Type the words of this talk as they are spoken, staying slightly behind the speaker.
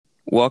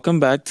Welcome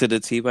back to the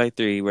Tea by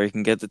Three, where you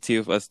can get the tea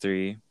of us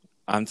three.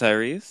 I'm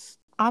Tyrese.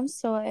 I'm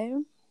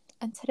Soy,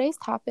 and today's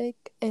topic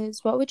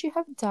is what would you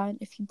have done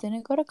if you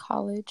didn't go to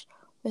college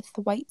with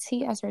the white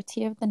tea as our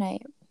tea of the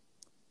night?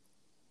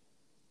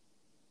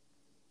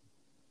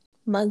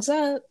 Mugs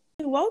up.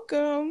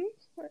 Welcome.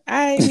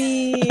 I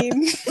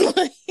mean,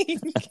 like,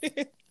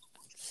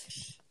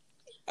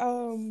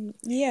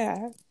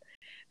 yeah.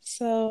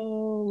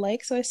 So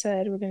I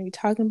said, we're going to be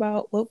talking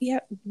about what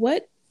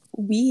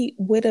we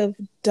would have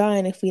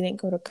done if we didn't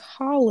go to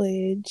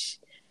college.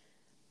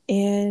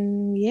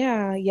 And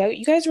yeah,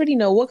 you guys already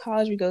know what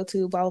college we go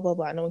to, blah, blah,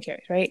 blah. No one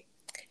cares, right?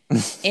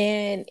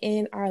 And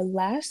in our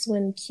last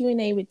one,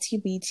 Q&A with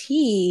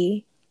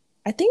TBT,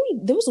 I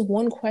think there was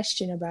one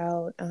question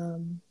about,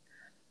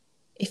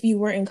 if you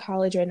weren't in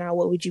college right now,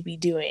 what would you be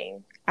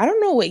doing? I don't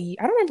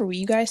remember what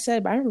you guys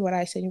said, but I remember what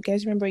I said. You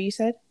guys remember what you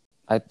said?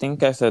 I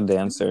think I said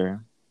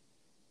dancer.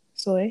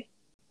 Soy?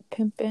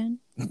 Pimpin'.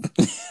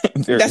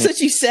 That's what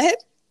you said?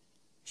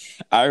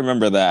 I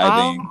remember that,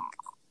 I think.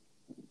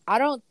 I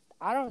don't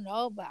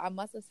know, but I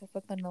must have said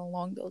something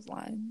along those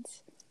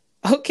lines.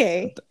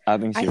 Okay. I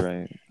think she's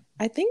right.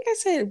 I think I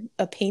said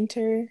a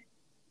painter,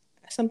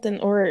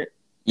 something, or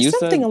You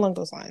something said, along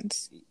those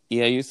lines.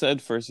 yeah, you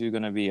said first you're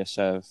going to be a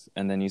chef,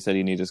 and then you said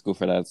you need to school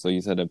for that, so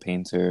you said a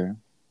painter.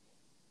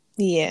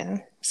 Yeah,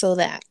 so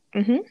that.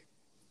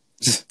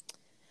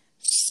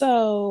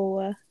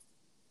 So,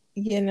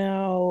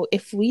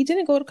 if we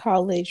didn't go to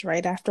college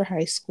right after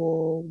high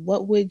school,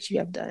 what would you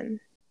have done?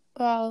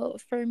 Well,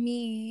 for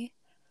me,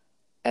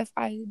 if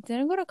I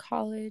didn't go to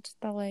college,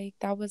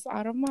 that was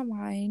out of my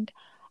mind,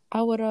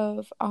 I would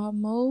have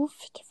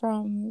moved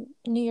from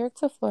New York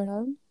to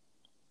Florida.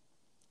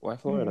 Why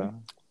Florida?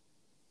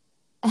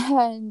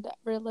 And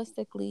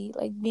realistically,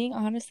 being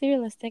honestly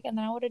realistic, and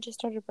then I would have just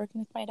started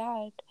working with my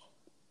dad.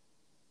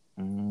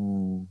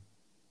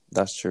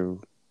 That's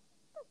true.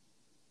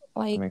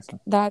 Like, that makes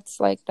sense.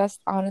 That's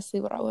honestly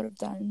what I would have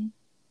done.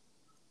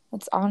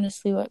 That's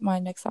honestly what my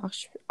next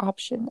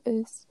option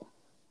is.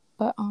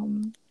 But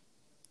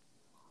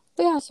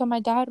yeah, so my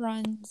dad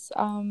runs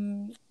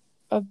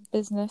a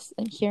business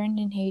here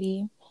in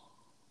Haiti.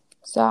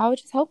 So I would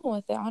just help him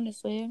with it,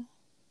 honestly,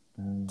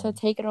 to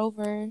take it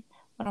over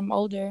when I'm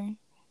older.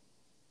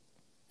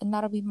 And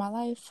that'll be my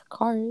life.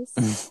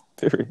 Cars.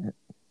 Period.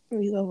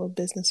 We love a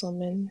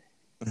businesswoman.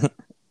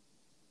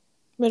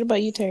 What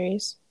about you,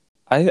 Therese?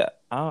 I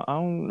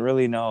don't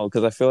really know,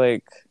 because I feel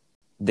like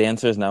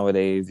dancers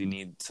nowadays, you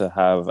need to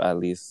have at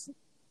least,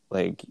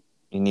 you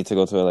need to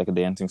go to a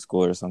dancing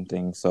school or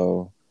something.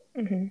 So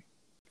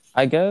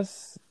I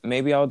guess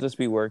maybe I'll just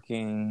be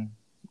working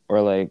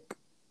or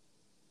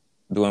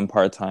doing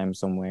part-time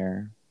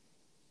somewhere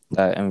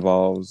that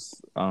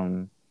involves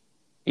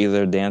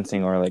either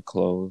dancing or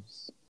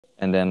clothes,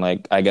 and then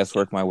I guess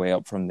work my way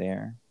up from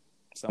there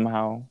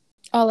somehow.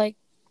 Oh,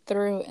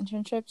 through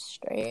internships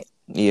straight.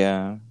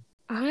 Yeah.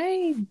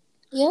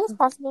 Yeah, it's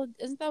possible.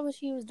 Isn't that what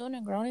she was doing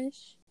in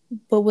Grownish?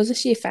 But wasn't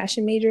she a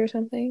fashion major or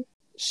something?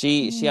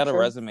 She had a True.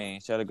 resume.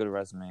 She had a good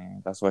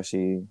resume. That's why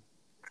she...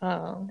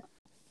 Oh.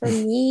 For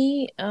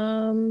me,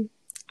 I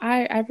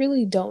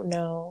really don't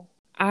know.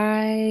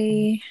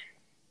 I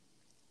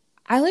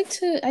tend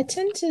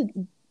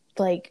to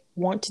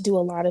want to do a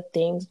lot of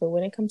things, but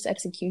when it comes to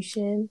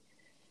execution,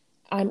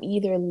 I'm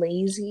either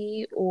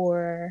lazy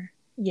or,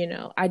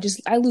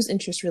 I lose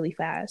interest really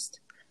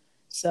fast.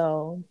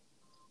 So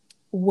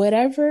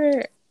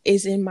whatever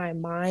is in my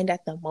mind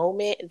at the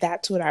moment,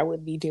 that's what I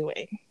would be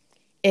doing.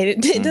 And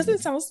it doesn't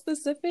sound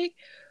specific,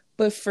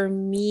 but for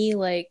me,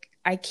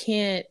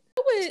 okay,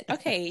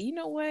 you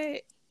know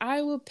what?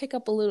 I would pick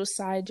up a little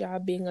side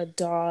job being a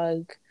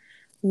dog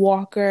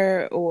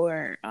walker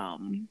or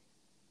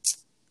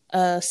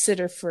a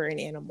sitter for an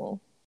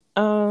animal.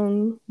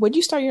 Would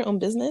you start your own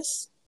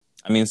business?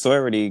 I mean, so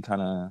already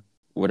kind of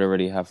would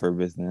already have her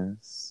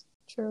business.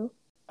 True.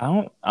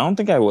 I don't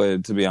think I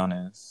would, to be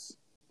honest.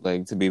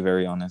 To be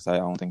very honest, I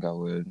don't think I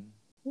would.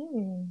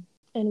 And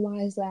why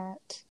is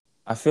that?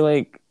 I feel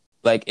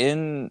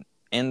in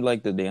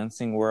the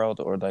dancing world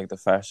or the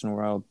fashion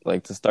world,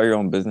 to start your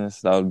own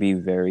business, that would be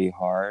very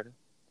hard.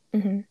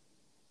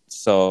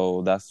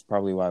 So that's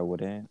probably why I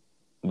wouldn't.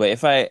 But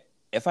if I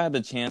had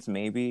the chance,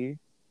 maybe.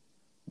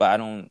 But I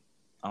don't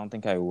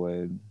think I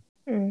would.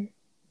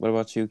 What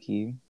about you,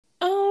 Key?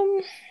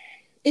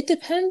 It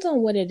depends on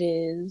what it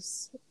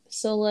is.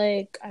 So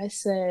like I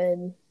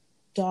said,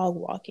 dog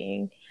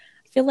walking.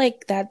 I feel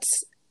like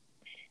that's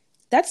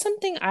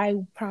something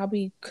I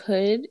probably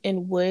could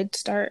and would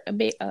start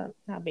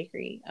not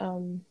bakery,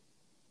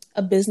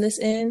 a business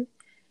in.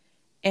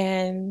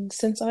 And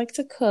since I like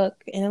to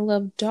cook and I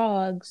love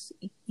dogs,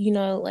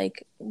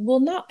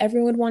 not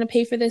everyone would want to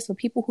pay for this, but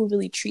people who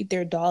really treat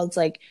their dogs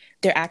like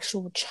their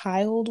actual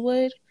child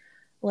would,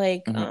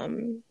 like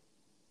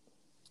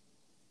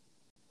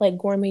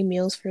gourmet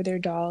meals for their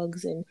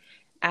dogs and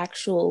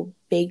actual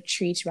baked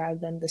treats rather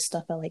than the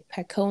stuff at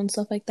Petco and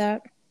stuff like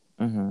that.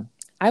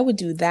 I would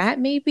do that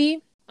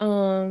maybe.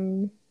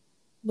 But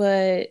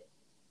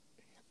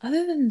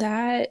other than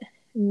that,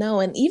 no.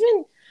 And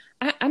even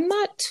I'm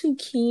not too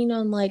keen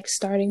on like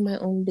starting my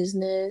own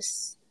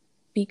business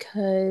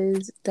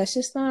because that's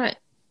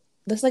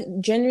like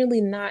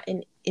generally not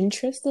an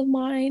interest of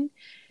mine.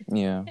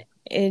 Yeah.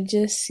 It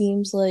just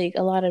seems like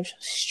a lot of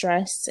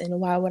stress, and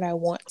why would I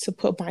want to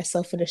put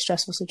myself in a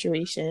stressful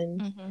situation?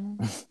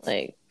 Mm-hmm.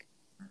 Like,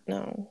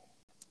 no.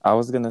 I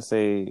was gonna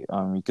say,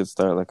 you could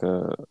start like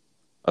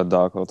a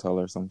dog hotel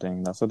or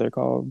something. That's what they're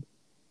called.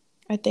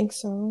 I think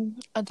so.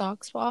 A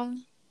dog spa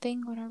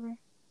thing, whatever.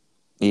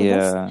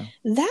 Yeah.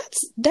 That's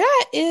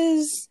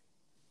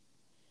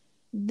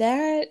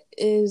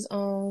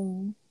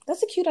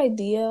a cute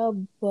idea,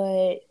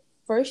 but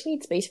first you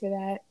need space for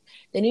that.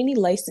 Then you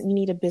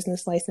need a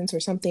business license or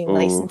something Ooh.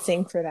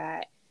 licensing for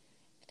that.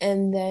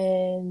 And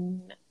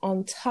then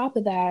on top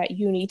of that,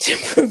 you need to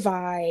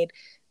provide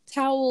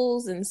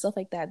towels and stuff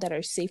like that that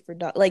are safe for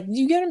dogs. Like,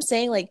 you get what I'm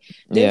saying? Like,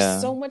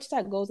 there's so much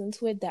that goes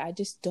into it that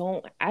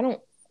I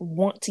don't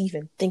want to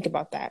even think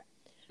about that.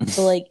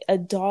 So like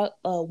dog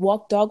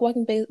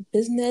walking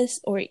business,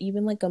 or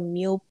even like a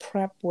meal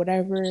prep,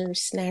 whatever,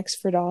 snacks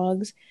for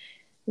dogs.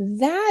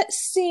 That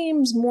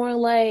seems more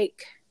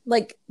like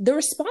the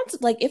response.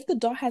 Like, if the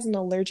dog has an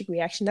allergic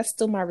reaction, that's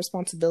still my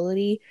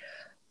responsibility.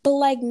 But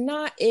like,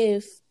 not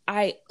if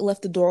I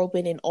left the door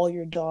open and all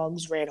your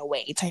dogs ran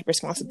away type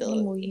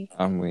responsibility.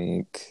 I'm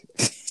weak.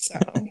 So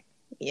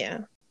yeah.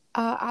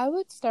 I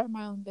would start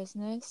my own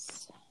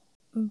business,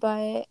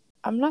 but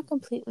I'm not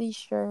completely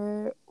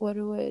sure what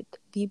it would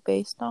be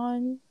based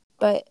on,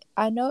 but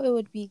I know it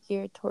would be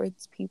geared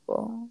towards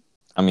people.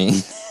 I mean,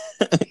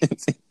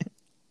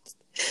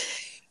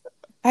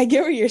 I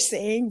get what you're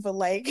saying, but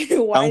like,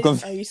 why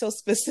are you so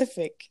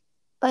specific?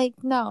 Like,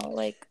 no,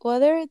 like,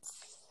 whether it's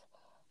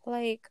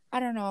like, I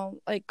don't know,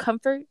 like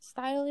comfort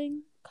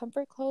styling,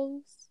 comfort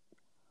clothes.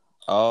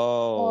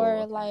 Oh.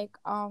 Or like,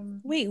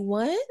 wait,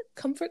 what?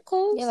 Comfort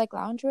clothes? Yeah, like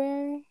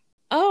loungewear.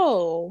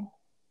 Oh.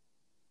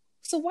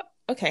 So what?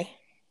 Okay.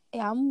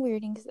 Yeah, I'm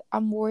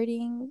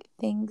wording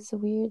things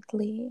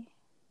weirdly.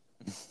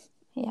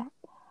 Yeah.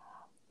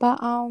 But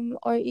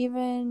or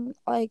even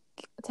like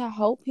to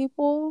help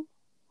people,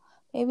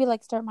 maybe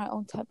like start my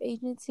own temp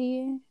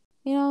agency.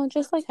 You know,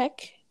 just like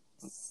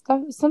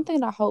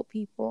something to help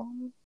people.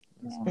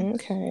 Yeah.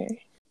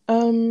 Okay.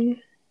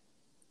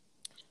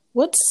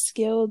 What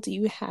skill do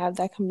you have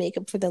that can make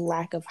up for the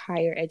lack of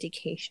higher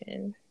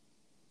education?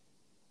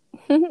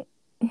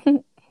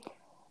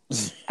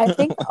 I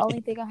think the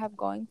only thing I have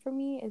going for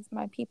me is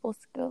my people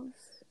skills.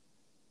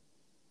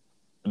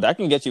 That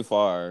can get you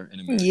far in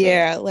America.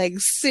 Yeah, like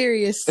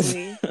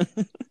seriously.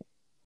 And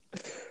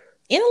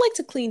I like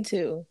to clean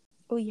too.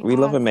 Oh, yeah, we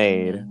love a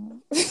maid.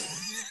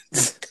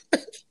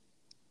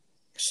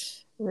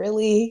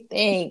 Really?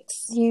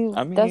 Thanks.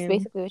 That's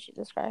basically what you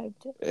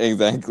described.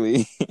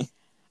 Exactly.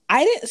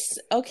 I didn't.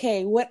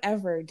 Okay,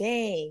 whatever.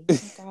 Dang. Oh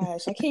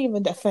gosh, I can't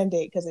even defend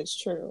it because it's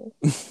true.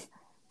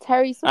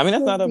 Terry, I mean,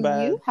 that's not a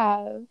bad. You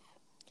have.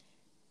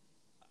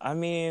 I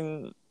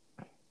mean,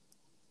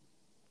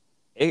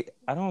 I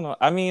don't know.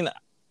 I mean,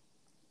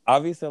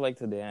 obviously, I like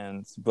to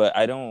dance, but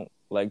I don't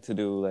like to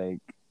do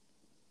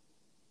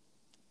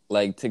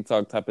like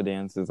TikTok type of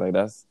dances. Like,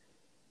 that's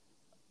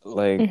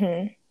like.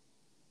 Mm-hmm.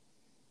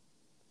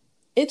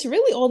 It's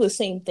really all the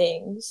same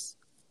things.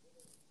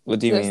 What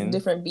do you mean?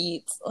 Different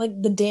beats,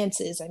 like the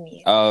dances. I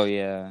mean. Oh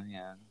yeah.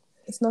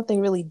 It's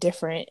nothing really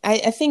different.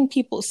 I think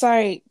people.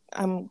 Sorry,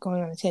 I'm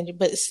going on a tangent,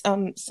 but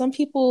some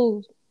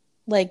people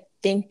like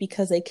think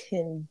because they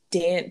can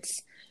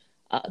dance,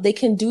 they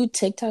can do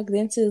TikTok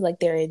dances like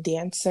they're a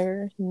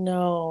dancer.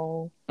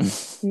 No.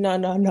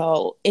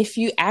 No. If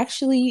you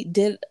actually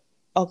did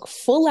a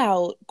full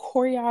out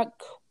choreographed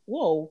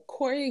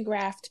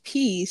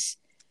piece,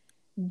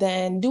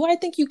 then do I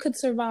think you could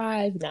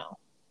survive? No.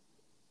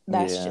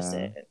 That's just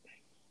it.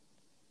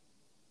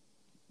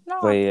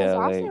 No,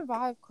 I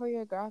survived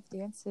choreographed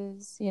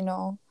dances, you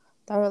know,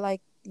 that were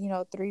like, you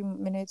know, 3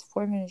 minutes,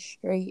 4 minutes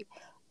straight.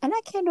 And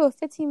I can't do a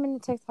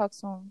 15-minute TikTok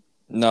song.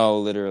 No,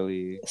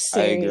 literally.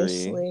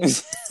 Seriously.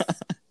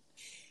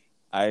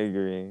 I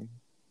agree.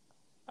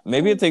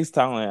 Maybe it takes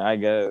talent, I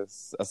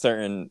guess. A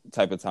certain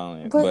type of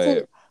talent.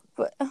 But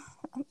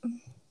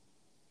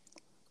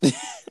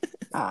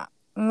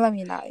let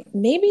me not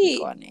maybe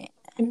go on it.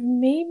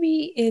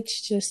 Maybe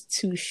it's just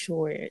too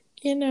short,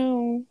 you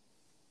know?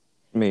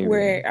 Maybe.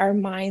 Where our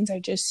minds are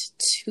just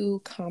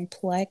too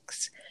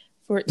complex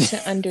for it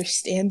to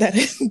understand that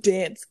a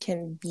dance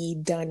can be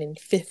done in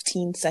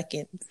 15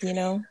 seconds, you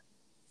know?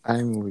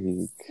 I'm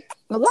weak.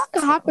 A lot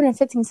can happen in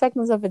 15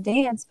 seconds of a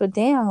dance, but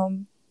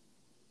damn.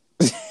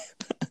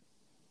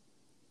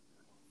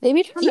 They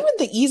be trying even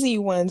the easy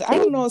ones. I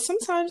don't know.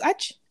 Sometimes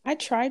I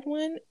tried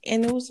one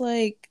and it was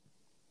like,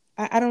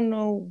 I don't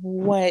know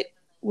what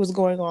was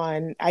going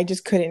on. I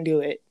just couldn't do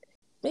it.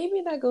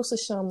 Maybe that goes to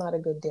show I'm not a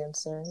good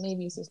dancer.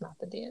 Maybe it's just not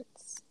the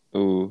dance.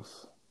 Oof.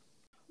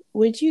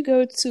 Would you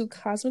go to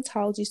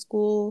cosmetology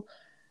school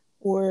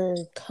or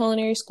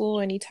culinary school,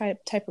 any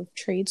type of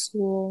trade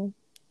school,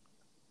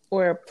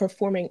 or a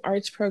performing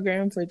arts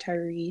program for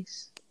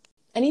Tyrese?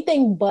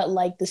 Anything but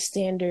like the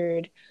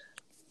standard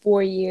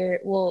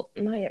 4-year, well,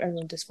 not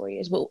everyone does 4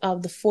 years, but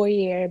the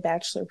 4-year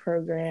bachelor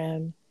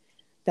program,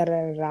 da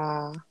da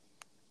da,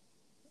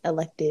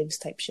 electives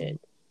type shit.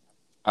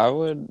 I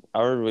would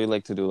really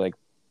like to do like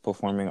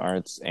performing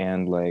arts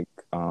and like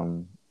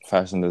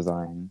fashion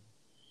design.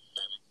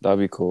 That'd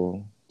be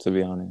cool, to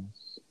be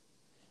honest.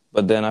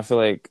 But then I feel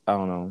like I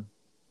don't know.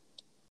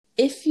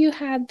 If you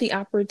had the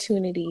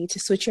opportunity to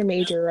switch your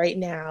major right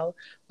now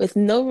with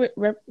no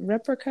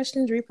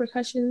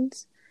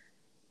repercussions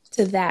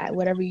to that,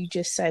 whatever you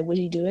just said, would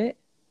you do it?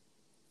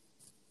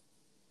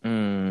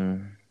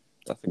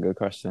 That's a good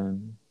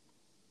question.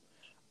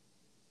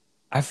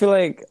 I feel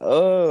like,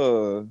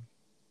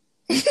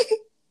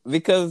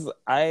 because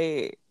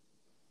I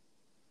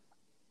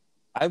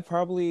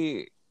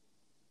probably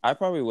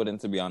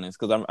wouldn't, to be honest,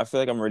 because I feel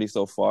like I'm already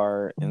so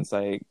far in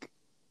psych.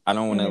 I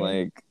don't want to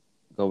like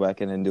go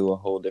back in and do a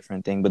whole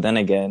different thing. But then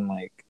again,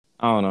 like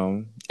I don't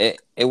know,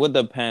 it would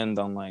depend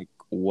on like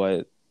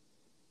what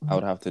I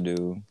would have to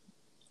do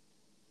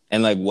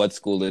and like what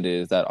school it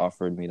is that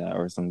offered me that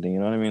or something. You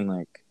know what I mean?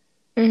 Like,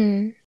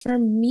 for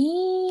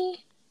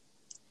me,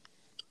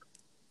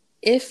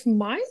 if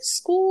my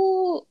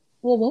school,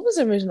 well, what was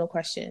the original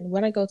question?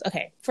 Would I go to,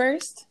 okay,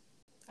 first,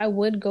 I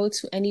would go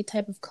to any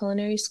type of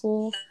culinary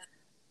school,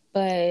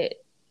 but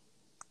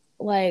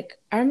like,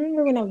 I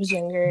remember when I was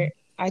younger,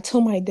 I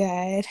told my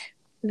dad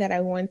that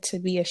I want to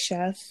be a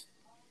chef.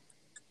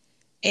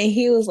 And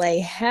he was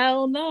like,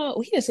 hell no.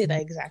 He didn't say the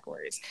exact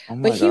words. oh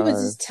But my he was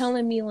God. just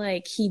telling me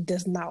like he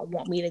does not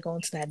want me to go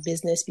into that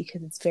business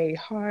because it's very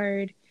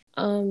hard.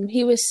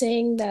 He was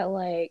saying that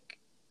like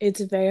it's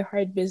a very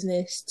hard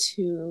business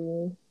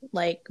to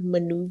like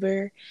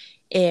maneuver,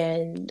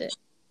 and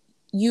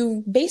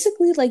you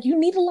basically like you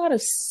need a lot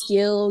of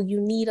skill, you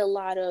need a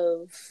lot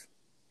of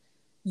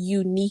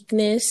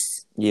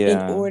uniqueness in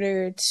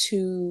order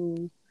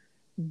to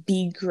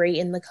be great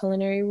in the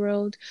culinary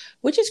world,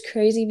 which is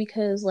crazy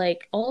because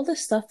like all the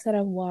stuff that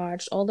I've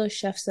watched, all those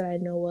chefs that I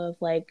know of,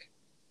 like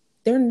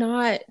they're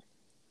not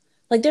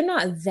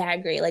that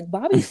great. Like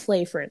Bobby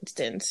Flay, for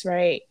instance,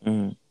 right?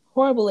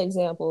 Horrible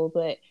example,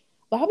 but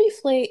Bobby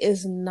Flay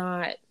is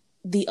not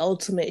the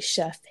ultimate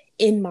chef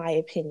in my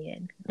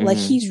opinion. Like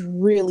he's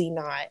really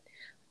not.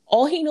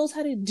 All he knows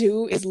how to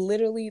do is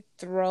literally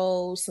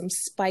throw some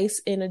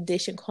spice in a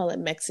dish and call it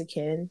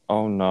Mexican.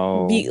 Oh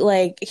no.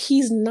 Like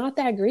he's not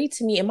that great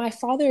to me, and my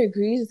father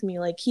agrees with me.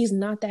 Like he's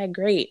not that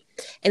great,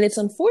 and it's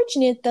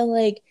unfortunate that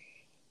like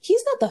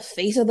he's not the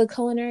face of the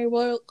culinary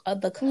world.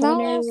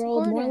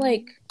 More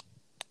like,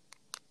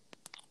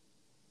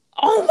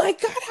 oh my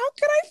God, how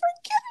could I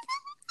forget?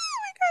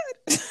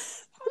 Oh my God,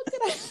 how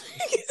could I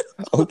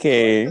forget?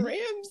 Okay.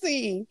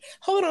 Ramsay.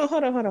 Hold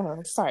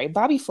on. Sorry,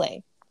 Bobby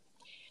Flay.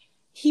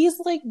 He's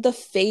like the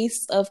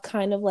face of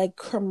kind of like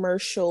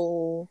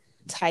commercial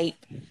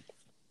type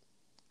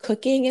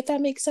cooking, if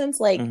that makes sense.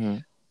 Like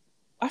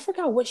I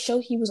forgot what show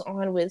he was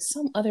on with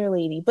some other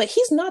lady, but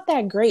he's not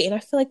that great. And I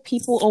feel like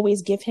people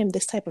always give him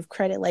this type of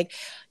credit. Like,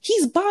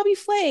 he's Bobby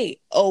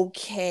Flay.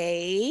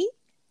 Okay.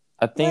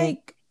 I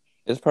think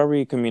it's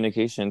probably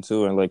communication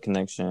too and like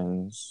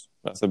connections.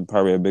 That's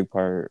probably a big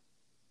part.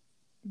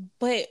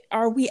 But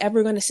are we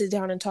ever going to sit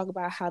down and talk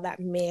about how that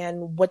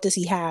man, what does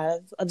he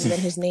have other than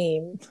his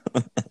name?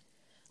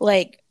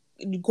 Like,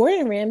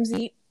 Gordon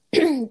Ramsay,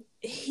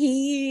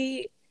 his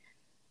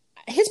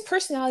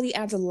personality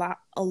adds a lot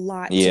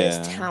to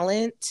his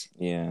talent.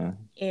 Yeah.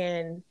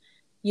 And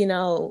you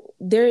know,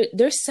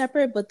 they're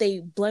separate, but they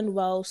blend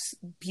well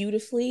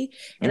beautifully.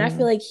 And I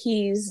feel like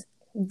he's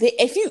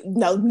if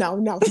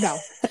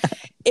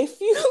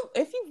you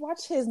if you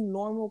watch his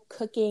normal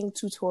cooking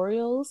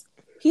tutorials,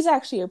 he's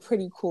actually a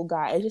pretty cool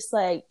guy. It's just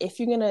like if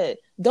you're gonna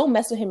don't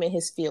mess with him in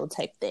his field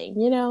type thing,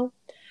 you know.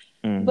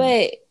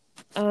 But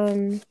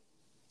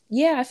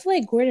yeah, I feel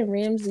like Gordon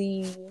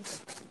Ramsay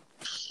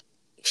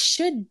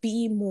should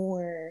be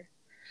more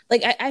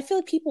like I feel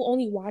like people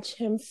only watch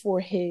him for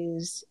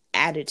his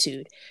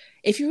attitude.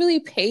 If you really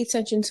pay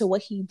attention to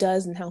what he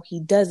does and how he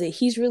does it,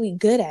 he's really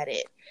good at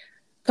it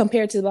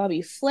compared to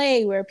Bobby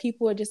Flay, where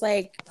people are just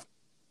like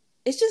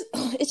it's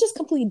just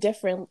completely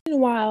different.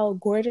 While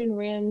Gordon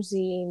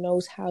Ramsay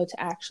knows how to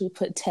actually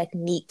put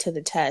technique to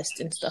the test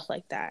and stuff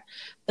like that.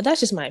 But that's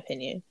just my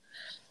opinion.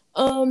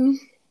 And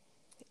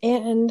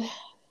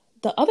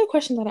the other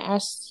question that I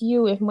asked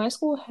you, if my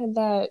school had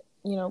that,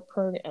 you know,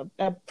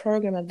 a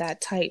program of that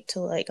type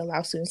to like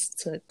allow students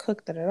to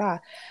cook,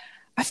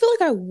 I feel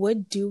like I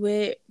would do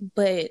it,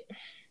 but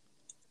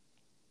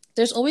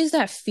there's always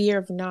that fear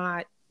of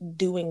not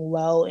doing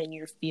well in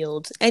your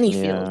field, any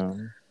field.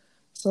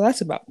 So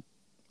that's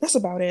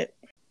about it.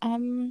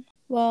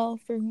 Well,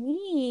 for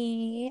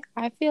me,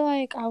 I feel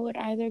like I would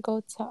either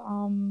go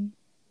to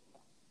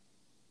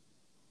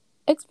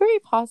it's very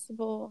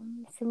possible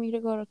for me to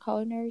go to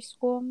culinary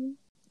school.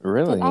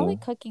 Really? Because I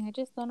like cooking. I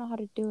just don't know how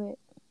to do it.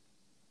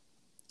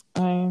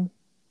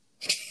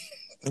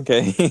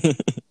 Okay.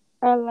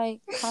 Or like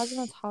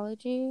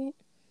cosmetology,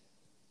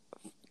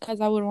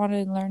 because I would want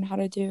to learn how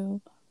to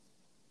do.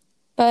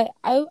 But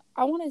I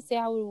want to say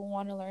I would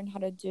want to learn how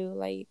to do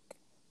like,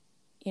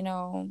 you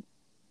know,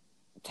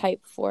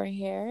 type 4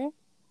 hair.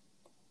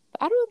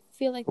 But I don't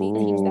feel like they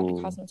teach that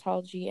in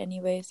cosmetology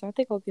anyway, so I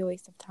think it would be a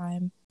waste of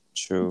time.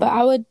 True.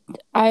 But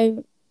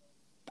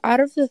out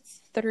of the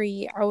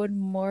 3, I would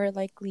more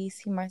likely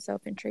see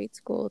myself in trade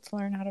school to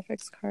learn how to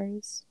fix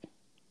cars.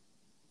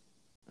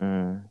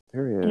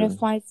 Period. And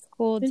if my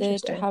school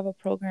did have a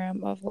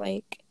program of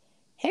like,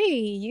 hey,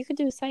 you could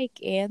do psych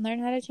and learn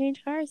how to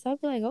change cars,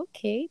 I'd be like,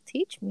 okay,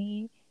 teach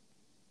me.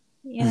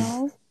 You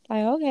know,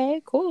 like,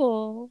 okay,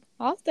 cool.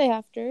 I'll stay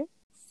after.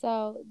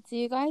 So, do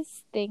you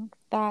guys think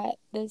that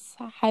this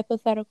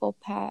hypothetical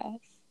path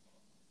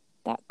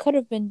that could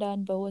have been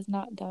done but was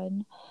not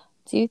done,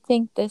 do you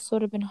think this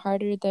would have been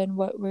harder than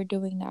what we're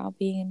doing now,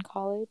 being in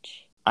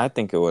college? I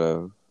think it would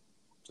have,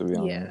 to be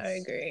honest. Yeah, I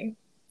agree.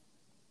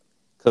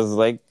 Because,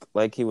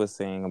 like he was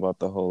saying about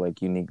the whole,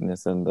 like,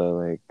 uniqueness and the,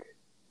 like,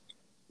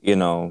 you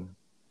know,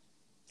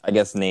 I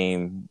guess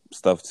name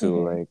stuff, too.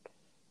 Mm-hmm. Like,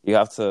 you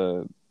have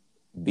to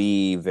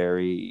be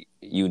very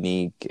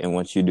unique in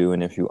what you do,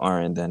 and if you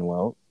aren't, then,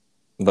 well,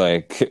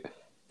 like...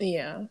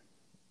 Yeah.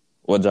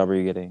 What job are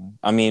you getting?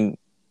 I mean,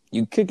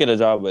 you could get a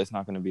job, but it's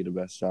not going to be the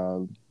best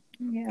job.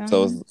 Yeah.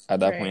 So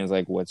at that point, it's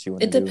like what you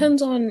want to do. It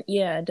depends on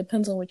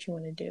what you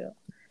want to do.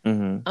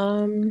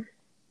 Mm-hmm.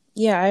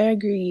 Yeah, I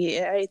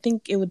agree. I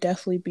think it would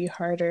definitely be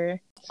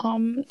harder.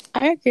 I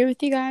agree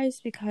with you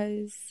guys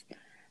because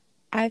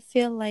I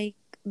feel like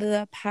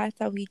the path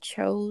that we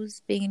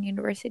chose, being in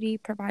university,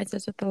 provides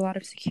us with a lot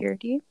of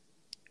security.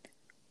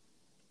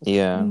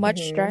 Yeah.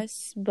 Much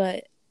stress,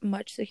 but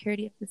much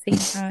security at the same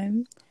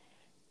time.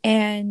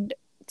 And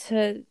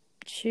to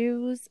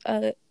choose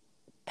a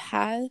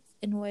path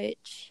in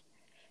which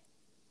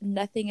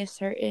nothing is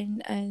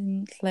certain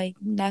and like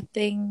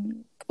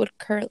nothing would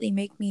currently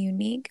make me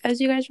unique,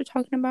 as you guys were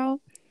talking about,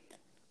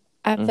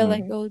 I feel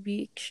like it would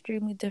be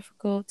extremely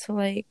difficult to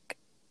like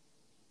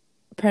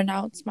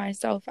pronounce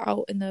myself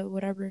out in the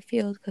whatever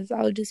field, because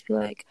I would just be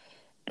like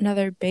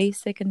another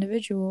basic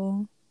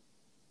individual.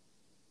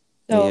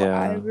 So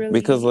I really,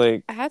 because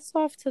like, hats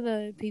off to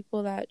the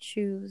people that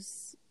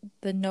choose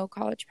the no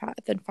college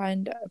path and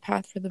find a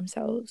path for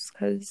themselves,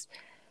 because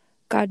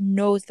God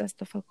knows that's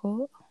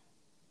difficult.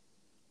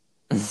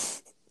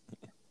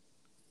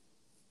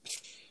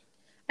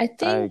 I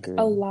think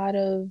a lot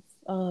of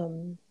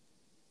I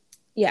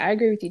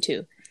agree with you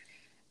too.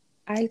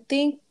 I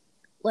think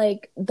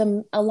like I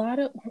can't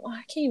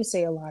even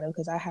say a lot of,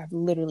 because I have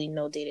literally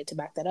no data to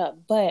back that up,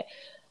 but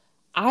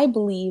I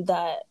believe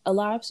that a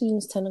lot of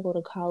students tend to go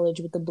to college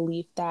with the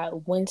belief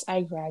that once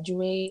I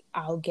graduate,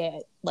 I'll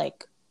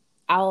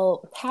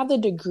have the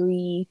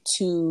degree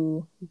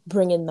to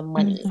bring in the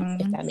money,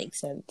 if that makes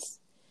sense.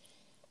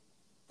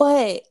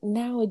 But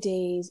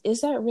nowadays, is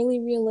that really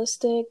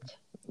realistic?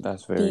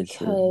 That's very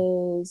true.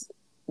 Because,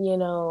 you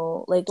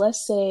know, like,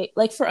 let's say,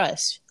 like for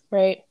us,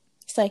 right?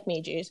 Psych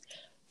majors,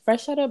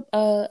 fresh out of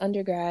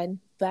undergrad,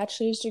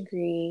 bachelor's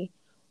degree,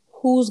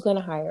 who's going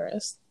to hire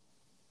us?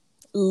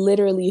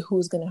 Literally,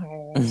 who's going to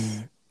hire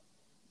us?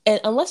 And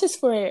unless it's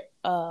for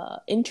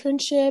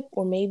internship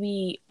or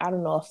maybe, I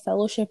don't know, a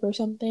fellowship or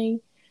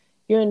something,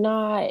 you're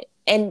not.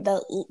 And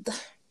the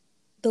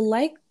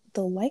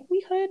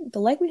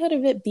likelihood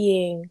of it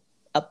being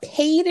a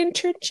paid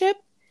internship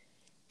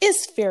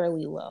is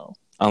fairly low.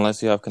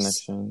 Unless you have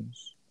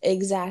connections.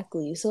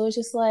 Exactly. So it's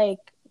just like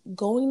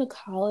going to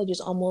college is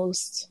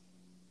almost,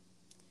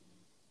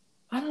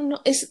 I don't know.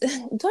 Does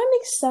that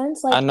make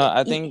sense? Like, I know.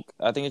 I think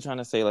you're trying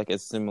to say like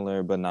it's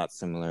similar but not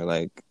similar.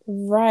 Like,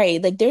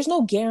 right. Like there's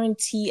no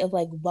guarantee of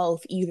like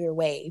wealth either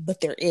way,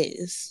 but there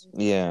is.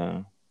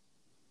 Yeah.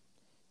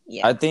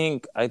 I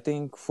think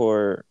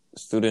for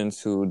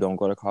students who don't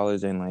go to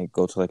college and like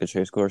go to like a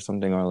trade school or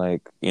something, or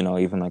like, you know,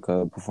 even like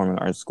a performing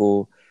arts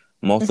school,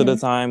 most of the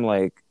time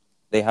like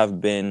they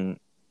have been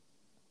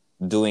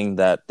doing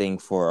that thing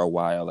for a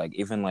while, like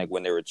even like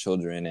when they were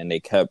children, and they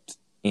kept,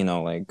 you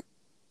know, like,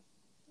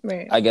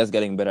 right, I guess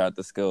getting better at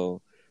the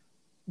skill.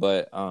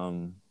 But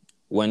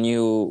when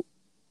you're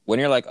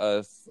like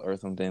us or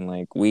something,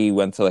 like we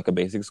went to like a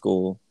basic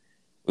school,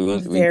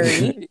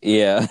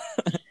 yeah.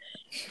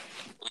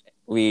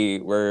 We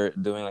were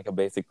doing like a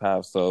basic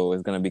path, so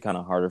it's gonna be kind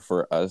of harder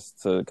for us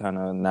to kind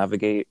of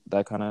navigate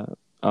that kind of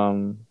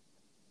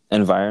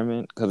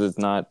environment, because it's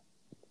not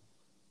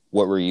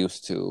what we're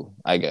used to,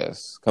 I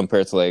guess,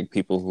 compared to like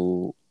people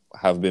who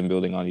have been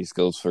building on these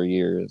skills for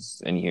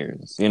years and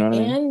years. You know what I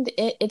mean? And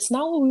it's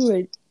not what we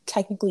were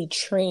technically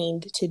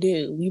trained to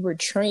do. We were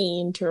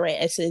trained to write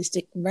essays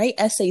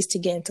to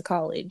get into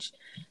college.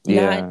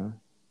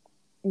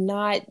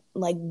 Not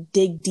like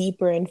dig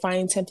deeper and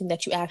find something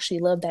that you actually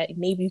love that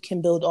maybe you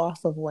can build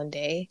off of one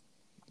day.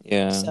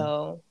 Yeah.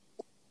 So,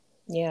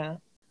 yeah.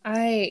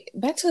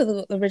 Back to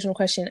the original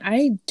question,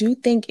 I do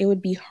think it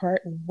would be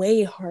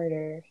way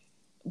harder,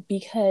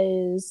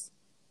 because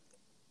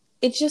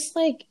it's just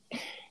like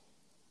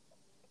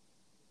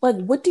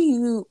what do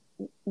you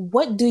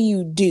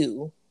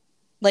do?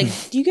 Like,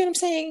 do you get what I'm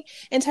saying?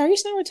 And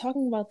Tyrese and I were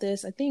talking about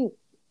this, I think,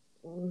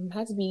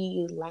 had to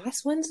be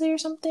last Wednesday or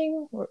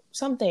something.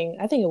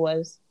 I think it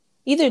was.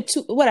 either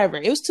whatever.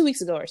 It was 2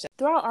 weeks ago or so.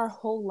 Throughout our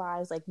whole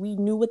lives, like, we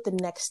knew what the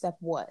next step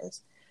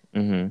was.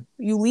 Mm-hmm.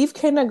 You leave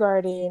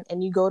kindergarten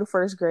and you go to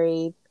first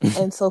grade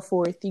and so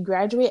forth. You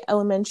graduate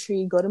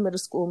elementary, go to middle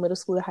school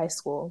to high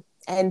school,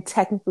 and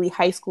technically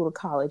high school to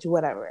college,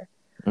 whatever.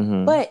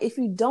 Mm-hmm. But if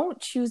you don't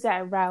choose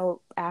that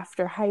route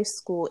after high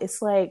school,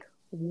 it's like,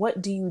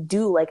 what do you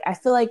do? Like, I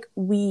feel like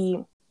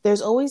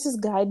there's always this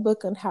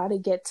guidebook on how to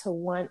get to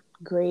one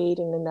grade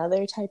and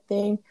another type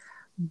thing,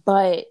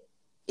 but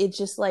it's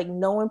just like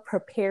no one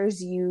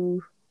prepares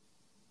you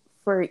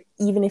for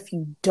even if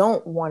you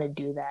don't want to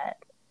do that.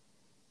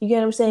 You get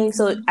what I'm saying?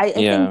 So I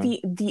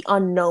think the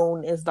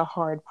unknown is the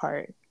hard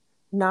part.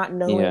 Not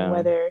knowing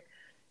whether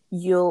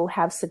you'll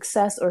have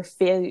success or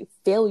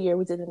failure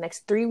within the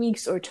next 3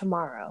 weeks or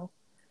tomorrow.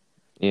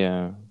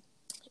 Yeah.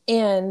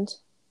 And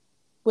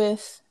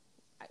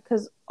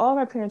because all of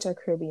our parents are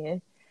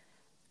Caribbean,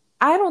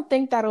 I don't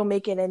think that'll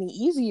make it any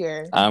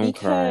easier. I'm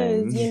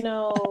crying. You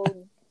know,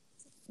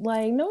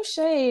 like, no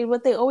shade,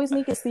 but they always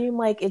make it seem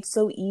like it's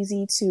so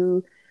easy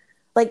to,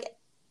 like,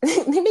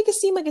 they make it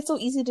seem like it's so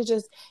easy to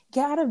just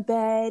get out of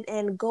bed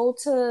and go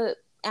to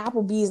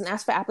Applebee's and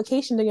ask for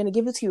application. They're going to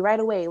give it to you right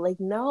away. Like,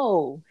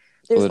 no,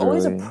 there's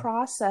always a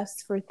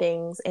process for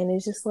things. And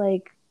it's just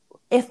like,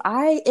 if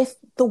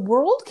the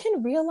world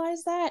can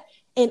realize that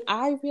and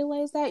I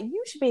realize that,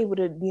 you should be able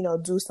to, you know,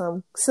 do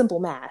some simple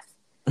math.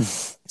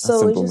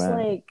 So it's just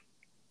like,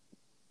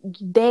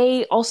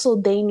 they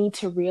need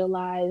to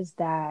realize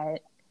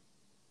that,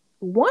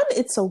 one,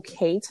 it's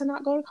okay to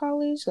not go to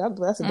college.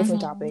 That's a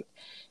different topic.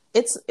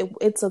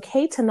 It's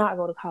okay to not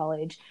go to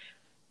college.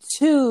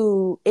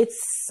 Two,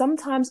 it's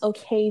sometimes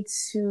okay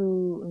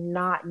to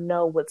not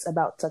know what's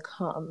about to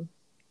come.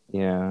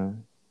 Yeah.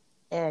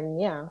 And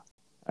yeah.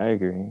 I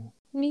agree.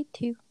 Me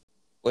too.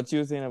 What you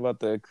were saying about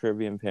the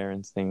Caribbean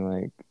parents thing,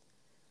 like,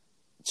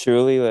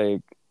 truly,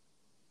 like,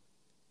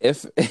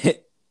 if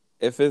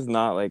it's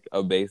not like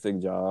a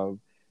basic job,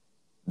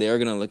 they're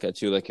gonna look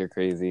at you like you're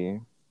crazy.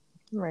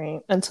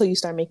 Right. Until you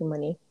start making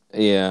money.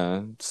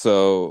 Yeah.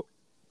 So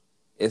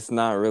it's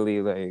not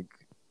really like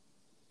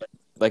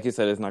you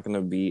said, it's not going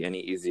to be any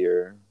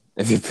easier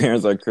if your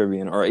parents are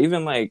Caribbean, or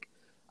even, like,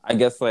 I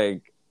guess,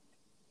 like,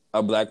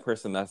 a Black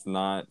person that's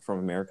not from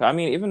America. I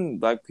mean, even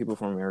Black people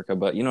from America,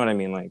 but you know what I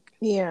mean? Like,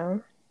 yeah,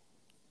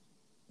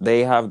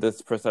 they have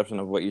this perception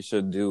of what you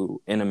should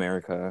do in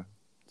America.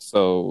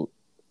 So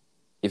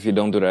if you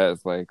don't do that,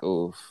 it's like,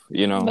 oof,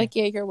 you know? Like,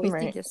 yeah, you're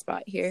wasting your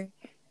spot here.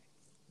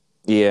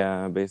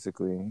 Yeah,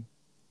 basically.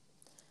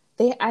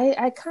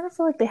 I kind of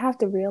feel like they have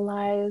to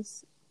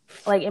realize,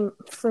 like,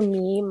 for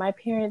me, my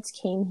parents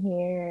came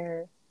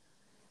here,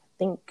 I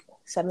think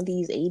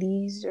 70s,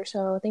 80s or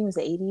so. I think it was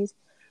the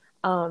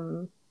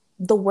 80s.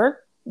 The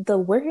work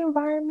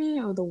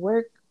environment or the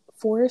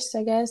workforce,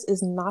 I guess,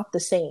 is not the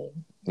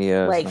same.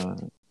 Yeah, like,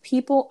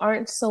 people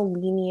aren't so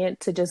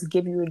lenient to just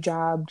give you a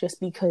job just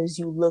because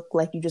you look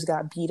like you just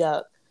got beat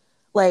up.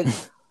 Like,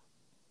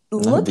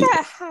 look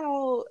at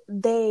how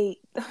they...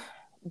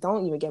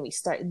 Don't even get me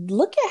started.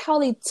 Look at how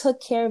they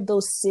took care of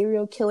those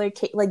serial killer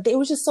like, they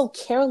was just so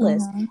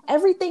careless.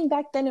 Everything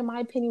back then, in my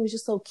opinion, was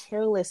just so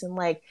careless, and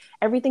like,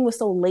 everything was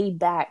so laid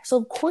back. So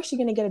of course you're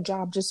gonna get a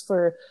job just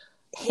for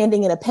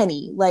handing in a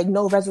penny, like,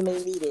 no resume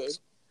needed.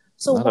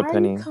 So why are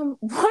you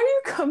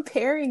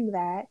comparing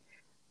that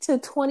to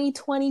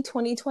 2020,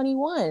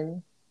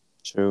 2021?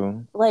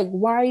 True. Like,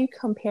 why are you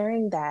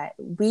comparing that?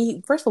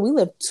 First of all, we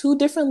lived 2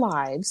 different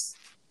lives.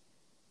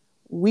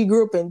 We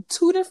grew up in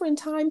 2 different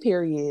time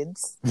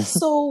periods.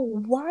 So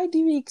why do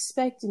you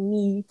expect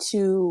me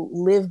to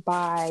live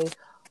by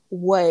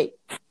what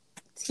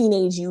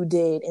teenage you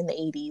did in the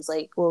 80s?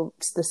 Like, well,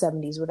 the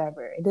 70s,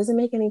 whatever. It doesn't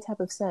make any type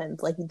of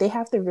sense. Like, they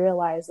have to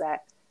realize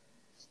that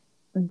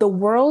the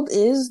world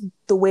is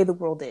the way the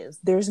world is.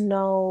 There's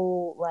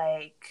no,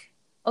 like,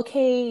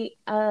 okay,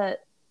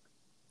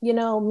 you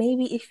know,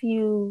 maybe if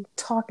you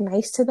talk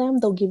nice to them,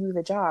 they'll give you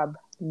the job.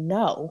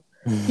 No.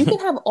 You can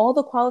have all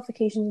the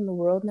qualifications in the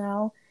world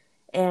now,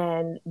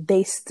 and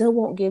they still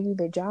won't give you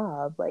the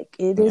job. Like,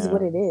 it is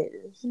what it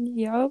is.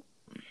 Yep.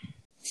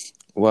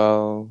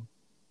 Well,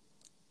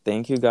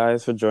 thank you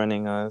guys for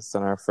joining us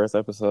on our first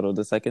episode of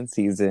the 2nd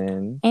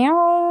season.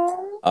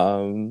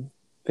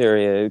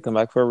 Period. Come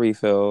back for a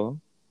refill.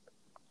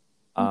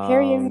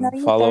 Period. We know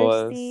you're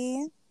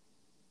thirsty.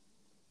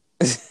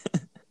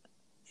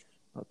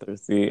 Not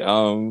thirsty.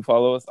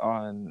 Follow us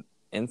on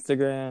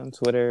Instagram,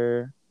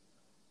 Twitter,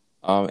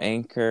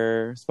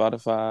 Anchor,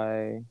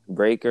 Spotify,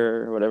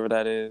 Breaker, whatever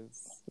that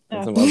is,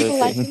 and some other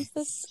like things.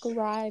 and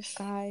subscribe,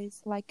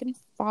 guys. Like and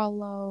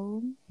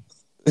follow.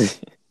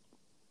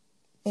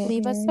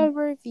 Leave us a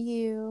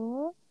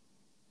review.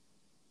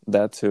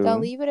 That too. Don't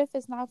leave it if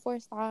it's not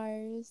 4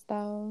 stars,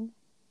 though.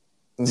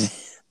 Bye.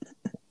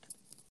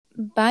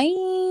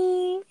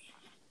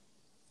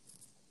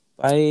 Bye.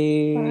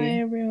 Bye,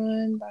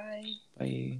 everyone. Bye. Bye.